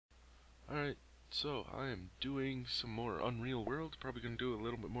Alright, so I am doing some more Unreal World. Probably going to do a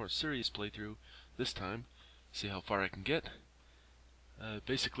little bit more serious playthrough this time. See how far I can get.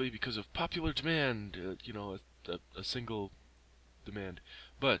 Basically because of popular demand, a single demand.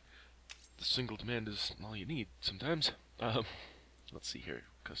 But the single demand is all you need sometimes. Let's see here.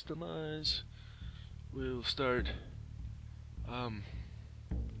 Customize. We'll start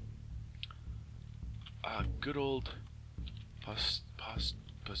good old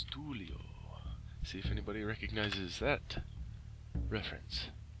Pustulio. See if anybody recognizes that reference.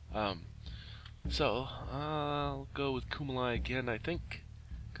 So I'll go with Kumalai again, I think,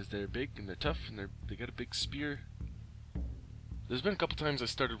 because they're big and they're tough and they got a big spear. There's been a couple times I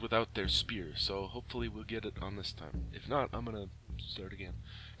started without their spear, so hopefully we'll get it on this time. If not, I'm gonna start again,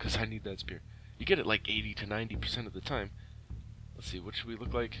 because I need that spear. You get it like 80 to 90% of the time. Let's see, what should we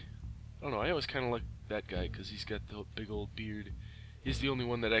look like? I don't know, I always kind of like that guy, because he's got the big old beard. He's the only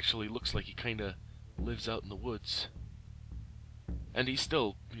one that actually looks like he kind of lives out in the woods. And he's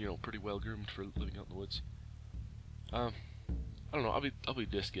still, pretty well groomed for living out in the woods. I don't know, I'll be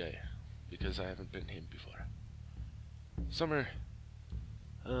this guy, because I haven't been him before. Summer.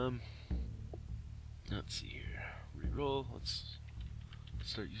 Let's see here. Reroll. Let's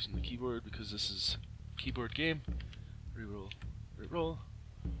start using the keyboard because this is a keyboard game. Reroll. Reroll.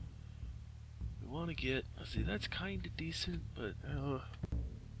 We want to get. Let's see. That's kind of decent, but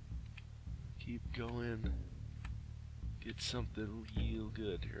keep going. Get something real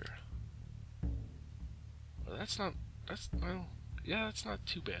good here. Well, that's not. Yeah, that's not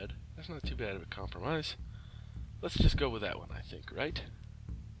too bad. That's not too bad of a compromise. Let's just go with that one, I think, right?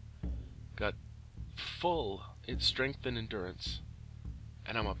 Got full in strength and endurance,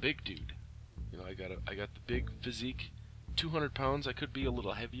 and I'm a big dude. I got the big physique. 200 pounds. I could be a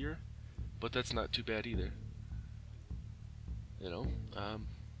little heavier, but that's not too bad either.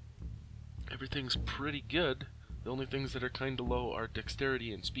 Everything's pretty good. The only things that are kind of low are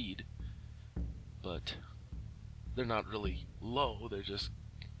dexterity and speed, but they're not really low. They're just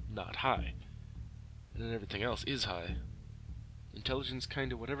not high. And then everything else is high. Intelligence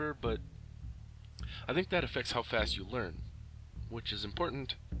kind of whatever, but I think that affects how fast you learn, which is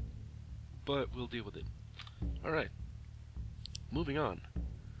important, but we'll deal with it. Alright, moving on.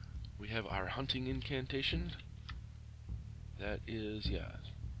 We have our hunting incantation. That is,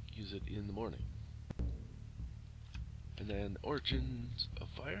 use it in the morning. And then Origins of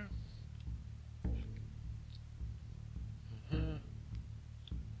Fire.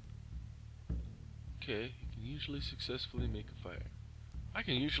 Okay, you can usually successfully make a fire. I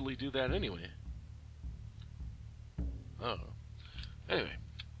can usually do that anyway. Oh. Anyway.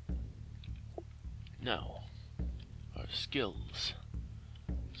 Now, our skills.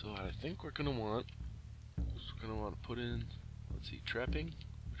 So what I think we're gonna want is we're gonna want to put in, let's see, trapping.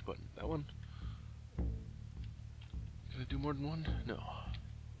 Which button? That one? Can I do more than one? No.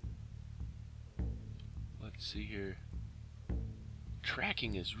 Let's see here.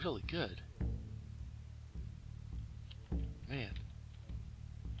 Tracking is really good. Man.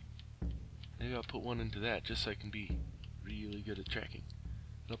 Maybe I'll put one into that just so I can be really good at tracking.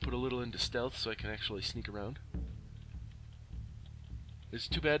 And I'll put a little into stealth so I can actually sneak around. It's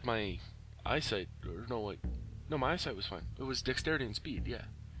too bad my eyesight, or no, wait. No, my eyesight was fine. It was dexterity and speed, yeah.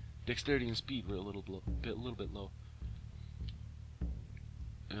 Dexterity and speed were a little bit low.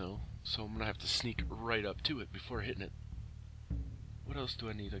 So I'm gonna have to sneak right up to it before hitting it. What else do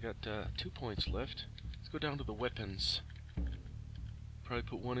I need? I got 2 points left. Let's go down to the weapons. Probably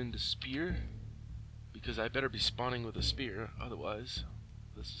put one into spear, because I better be spawning with a spear, otherwise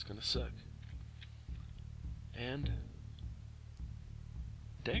this is gonna suck. And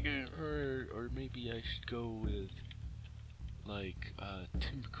dagger, or maybe I should go with like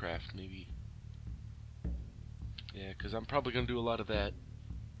timbercraft, maybe. Yeah, because I'm probably gonna do a lot of that.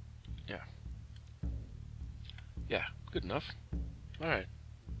 Yeah, good enough. Alright.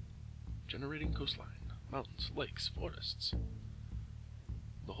 Generating coastline, mountains, lakes, forests.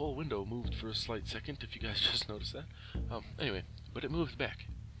 The whole window moved for a slight second, if you guys just noticed that. Anyway, but it moved back.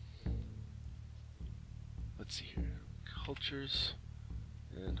 Let's see here. Cultures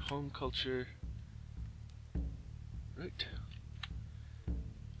and home culture. Right.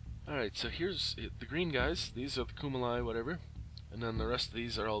 Alright, so here's the green guys. These are the Kumalai, whatever. And then the rest of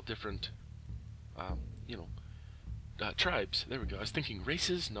these are all different, tribes. There we go. I was thinking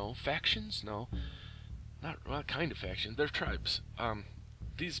races? No. Factions? No. Not well, kind of factions. They're tribes.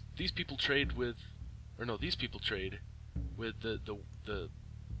 These people trade with, or no, these people trade with the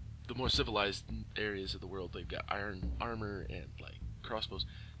more civilized areas of the world. They've got iron armor and like crossbows.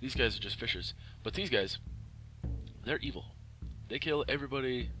 These guys are just fishers. But these guys, they're evil. They kill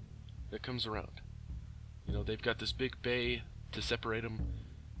everybody that comes around. You know, they've got this big bay to separate them,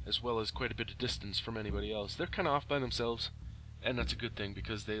 as well as quite a bit of distance from anybody else. They're kind of off by themselves, and that's a good thing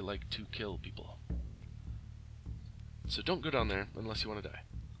because they like to kill people. So don't go down there unless you want to die.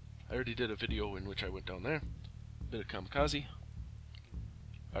 I already did a video in which I went down there. Bit of kamikaze.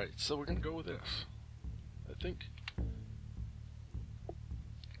 Alright, so we're gonna go with this, I think.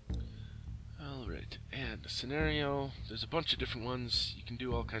 Alright, and scenario, there's a bunch of different ones. You can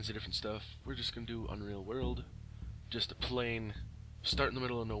do all kinds of different stuff. We're just gonna do Unreal World. Just a plain start in the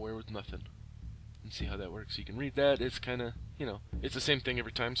middle of nowhere with nothing. And see how that works. You can read that. It's kinda, you know, it's the same thing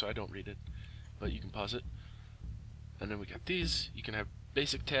every time, so I don't read it. But you can pause it. And then we got these. You can have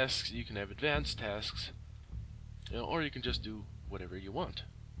basic tasks, you can have advanced tasks, you know, or you can just do whatever you want,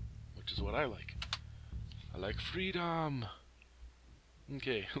 which is what I like. I like freedom.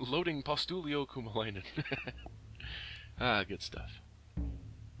 Okay, loading Pustulio Kumalainen. Ah, good stuff.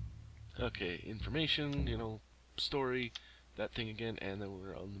 Okay, information, you know, story, that thing again, and then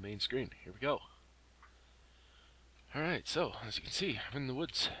we're on the main screen. Here we go. Alright, so, as you can see, I'm in the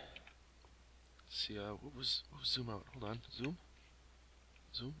woods. Let's see, what was zoom out? Hold on, zoom?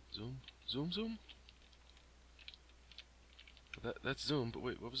 Zoom, zoom, zoom, zoom? That's zoom, but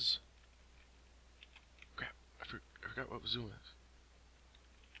wait, what was... Crap, I forgot what was zoom is.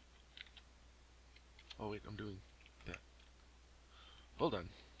 Oh wait, I'm doing that. Hold on.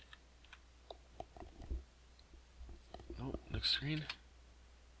 No, next screen.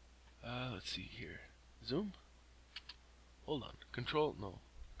 Let's see here. Zoom? Hold on. Control, no.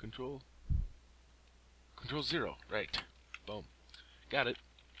 Control 0, right. Boom. Got it.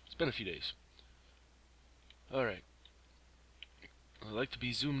 It's been a few days. Alright. I like to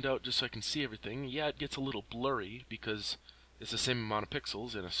be zoomed out just so I can see everything. Yeah, it gets a little blurry because it's the same amount of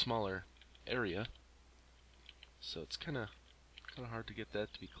pixels in a smaller area. So it's kind of hard to get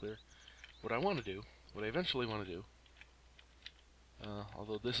that to be clear. What I want to do, what I eventually want to do,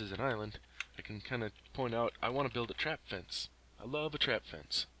 although this is an island, I can kind of point out I want to build a trap fence. I love a trap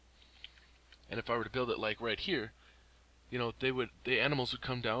fence. And if I were to build it like right here, you know, the animals would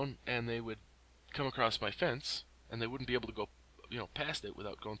come down and they would come across my fence and they wouldn't be able to go, you know, past it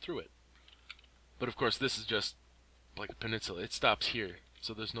without going through it. But of course this is just like a peninsula. It stops here,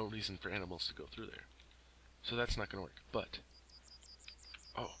 so there's no reason for animals to go through there. So that's not going to work. But,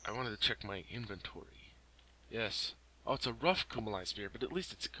 oh, I wanted to check my inventory. Yes. Oh, it's a rough Kumalai spear, but at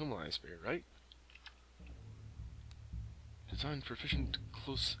least it's a Kumalai spear, right? Designed for efficient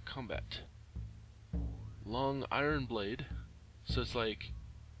close combat. Long iron blade. So it's like,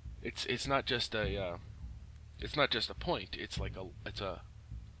 it's not just a point. It's like it's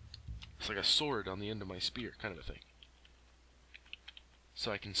like a sword on the end of my spear, kind of a thing.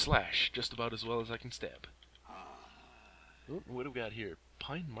 So I can slash just about as well as I can stab. Oh, what do we got here?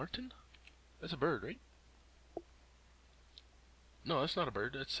 Pine marten? That's a bird, right? No, that's not a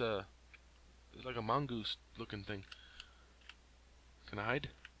bird. It's like a mongoose looking thing. Can I hide?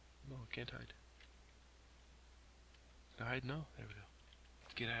 No, I can't hide. Can I hide? No? There we go.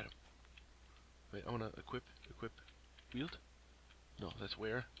 Let's get at him. Wait, I want to equip. Wield? No, that's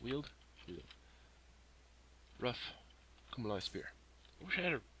where? Wield? Wield. Rough Kumalai spear. I wish I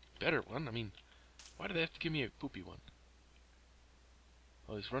had a better one. I mean, why do they have to give me a poopy one?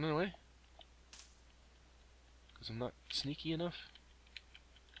 Oh, he's running away? Because I'm not sneaky enough?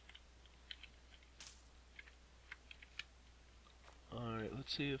 Alright,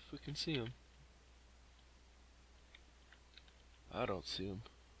 let's see if we can see him. I don't see him.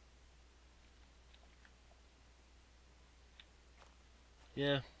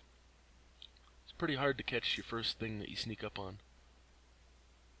 Yeah. It's pretty hard to catch your first thing that you sneak up on.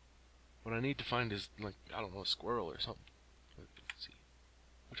 What I need to find is, like, I don't know, a squirrel or something. Let's see.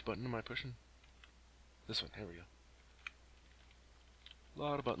 Which button am I pushing? This one, here we go. A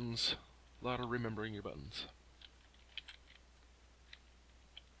lot of buttons. A lot of remembering your buttons.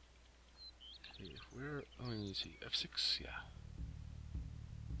 Okay, where, oh, let me see, F6, yeah.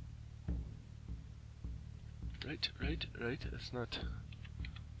 Right, that's not,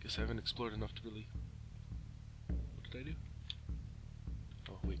 guess I haven't explored enough to really, what did I do?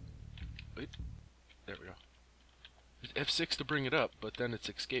 Oh, wait, there we go. It's F6 to bring it up, but then it's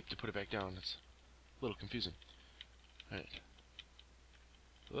escape to put it back down. It's a little confusing. Alright.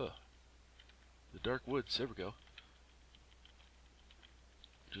 Ugh. The dark woods, there we go.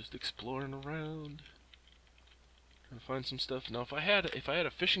 Just exploring around. Trying to find some stuff. Now if I had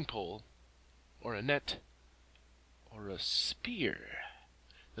a fishing pole, or a net, or a spear,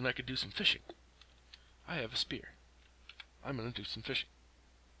 then I could do some fishing. I have a spear. I'm gonna do some fishing.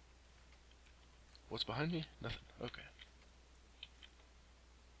 What's behind me? Nothing. Okay.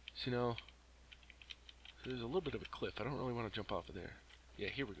 So, you know, there's a little bit of a cliff. I don't really want to jump off of there. Yeah,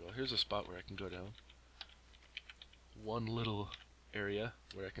 here we go. Here's a spot where I can go down. One little area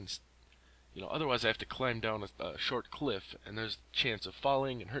where I can, you know, otherwise I have to climb down a short cliff, and there's a chance of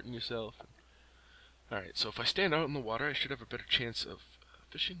falling and hurting yourself. Alright, so if I stand out in the water, I should have a better chance of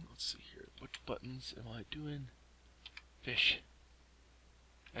fishing. Let's see here. What buttons am I doing? Fish.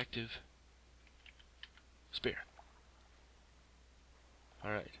 Active. Spare.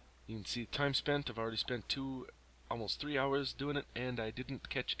 Alright. You can see time spent. I've already spent almost 3 hours doing it, and I didn't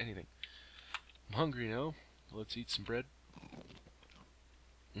catch anything. I'm hungry now. Let's eat some bread.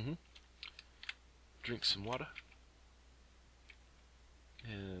 Drink some water.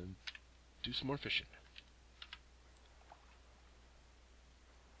 And do some more fishing.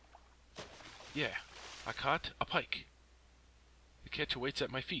 Yeah, I caught a pike. The catch awaits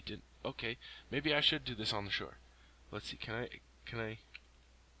at my feet. And, okay, maybe I should do this on the shore. Let's see, can I...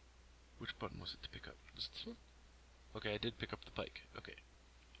 Which button was it to pick up? Was it this one? Okay, I did pick up the pike. Okay.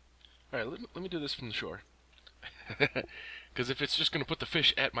 Alright, let me do this from the shore. Because if it's just going to put the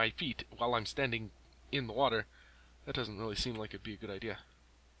fish at my feet while I'm standing in the water, that doesn't really seem like it'd be a good idea.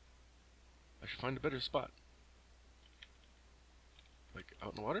 I should find a better spot. Like,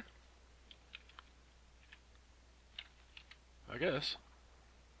 out in the water? I guess.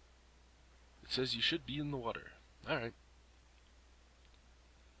 It says you should be in the water. Alright.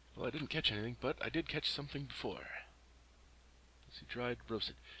 Well, I didn't catch anything, but I did catch something before. Let's see, dried,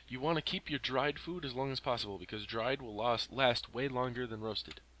 roasted. You want to keep your dried food as long as possible, because dried will last way longer than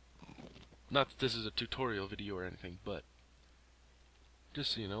roasted. Not that this is a tutorial video or anything, but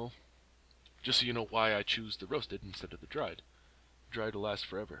just so you know. Just so you know why I choose the roasted instead of the dried. Dried will last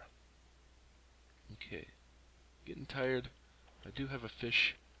forever. Okay. Getting tired. I do have a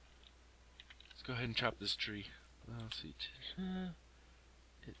fish. Let's go ahead and chop this tree. Let's see.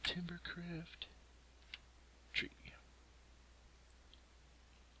 Timbercraft tree.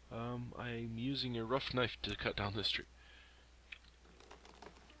 I'm using a rough knife to cut down this tree.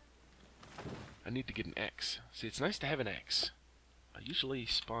 I need to get an axe. See, it's nice to have an axe. I usually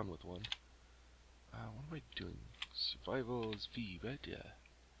spawn with one. What am I doing? Survival is V, right? Yeah.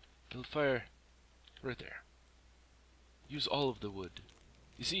 Build fire. Right there. Use all of the wood.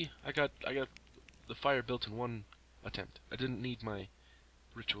 You see, I got the fire built in one attempt. I didn't need my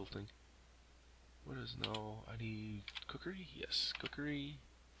ritual thing. What is now? I need cookery? Yes, cookery.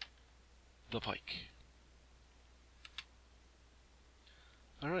 The pike.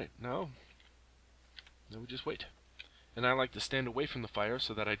 Alright, now we just wait. And I like to stand away from the fire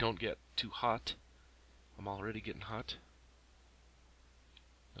so that I don't get too hot. I'm already getting hot.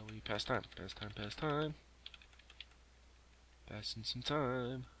 Now we pass time. Pass time, pass time. Passing some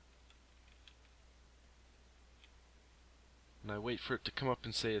time. And I wait for it to come up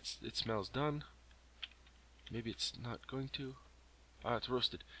and say it smells done. Maybe it's not going to. Ah, it's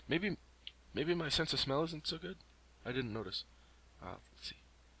roasted. Maybe my sense of smell isn't so good. I didn't notice. Let's see.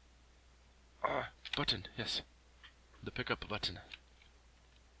 Button, yes. The pickup button.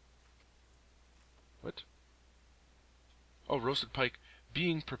 What? Oh, roasted pike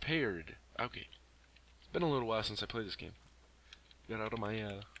being prepared. Okay. It's been a little while since I played this game. Got out of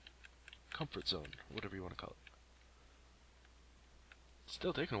my comfort zone, whatever you want to call it.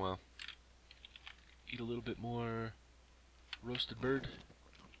 Still taking a while. Eat a little bit more roasted bird.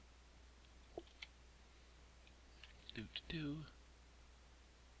 Do.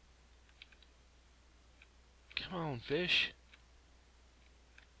 Come on, fish.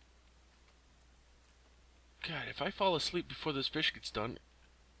 God, if I fall asleep before this fish gets done,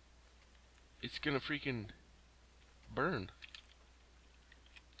 it's gonna freaking burn.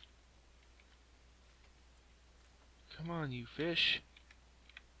 Come on, you fish.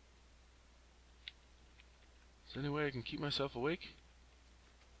 Is there any way I can keep myself awake?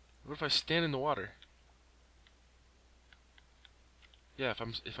 What if I stand in the water? Yeah,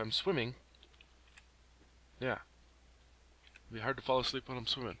 if I'm swimming, yeah, it'd be hard to fall asleep when I'm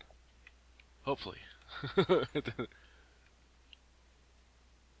swimming. Hopefully.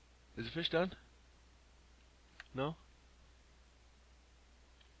 Is the fish done? No?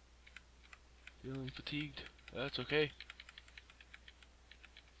 Feeling fatigued? That's okay.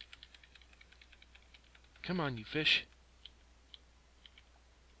 Come on, you fish.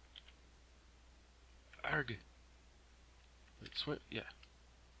 Arg. Wait, swim? Yeah.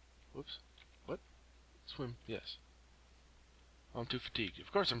 Whoops. What? Swim? Yes. I'm too fatigued.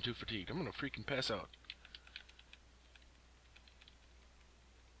 Of course I'm too fatigued. I'm gonna freaking pass out.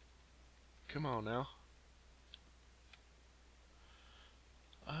 Come on now.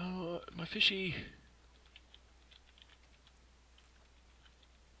 Oh, my fishy.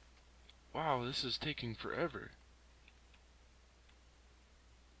 Wow, this is taking forever.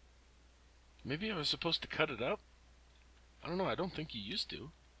 Maybe I was supposed to cut it up? I don't know, I don't think you used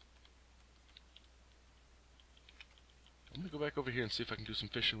to. I'm gonna go back over here and see if I can do some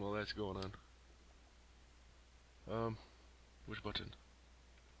fishing while that's going on. Which button?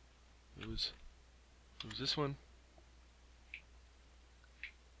 It was this one.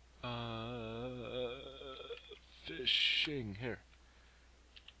 Fishing. Here.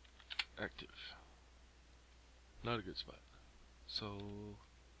 Active. Not a good spot. So,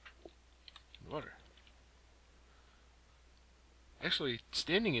 water. Actually,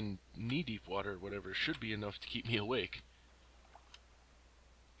 standing in knee-deep water or whatever should be enough to keep me awake.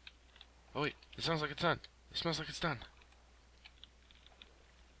 Oh wait, it sounds like it's done. It smells like it's done.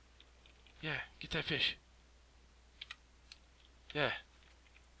 Yeah, get that fish. Yeah.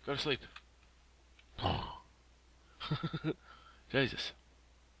 Go to sleep. Jesus.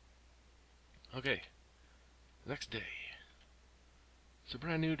 Okay. Next day. It's a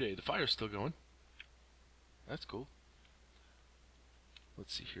brand new day. The fire's still going. That's cool.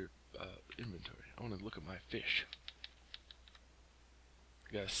 Let's see here. Inventory. I want to look at my fish.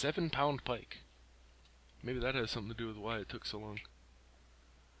 I got a 7-pound pike. Maybe that has something to do with why it took so long.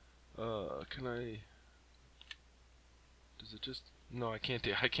 Can I... Does it just... No, I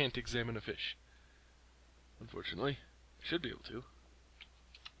can't examine a fish. Unfortunately. I should be able to.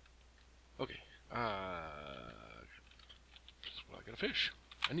 Okay. Well, I got a fish.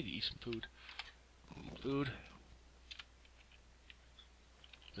 I need to eat some food. Food.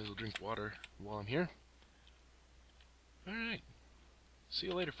 May as well drink water while I'm here. Alright. See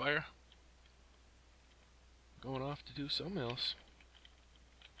you later, fire. Going off to do something else.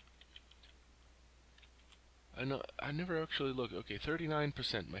 I never actually look. Okay,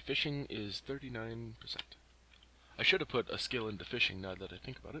 39%. My fishing is 39%. I should have put a skill into fishing now that I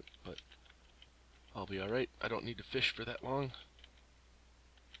think about it, but I'll be alright. I don't need to fish for that long.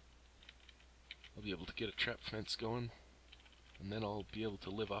 I'll be able to get a trap fence going, and then I'll be able to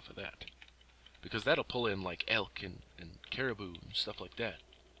live off of that. Because that'll pull in like elk and caribou and stuff like that.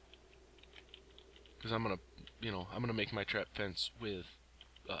 Because I'm gonna make my trap fence with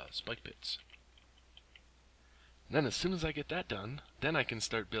spike pits. And then as soon as I get that done, then I can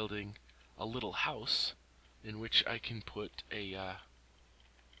start building a little house in which I can put an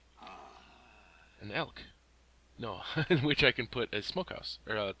elk. No, in which I can put a smokehouse,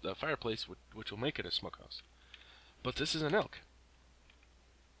 or a fireplace which will make it a smokehouse. But this is an elk.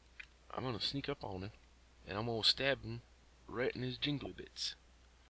 I'm gonna sneak up on him, and I'm gonna stab him right in his jingly bits.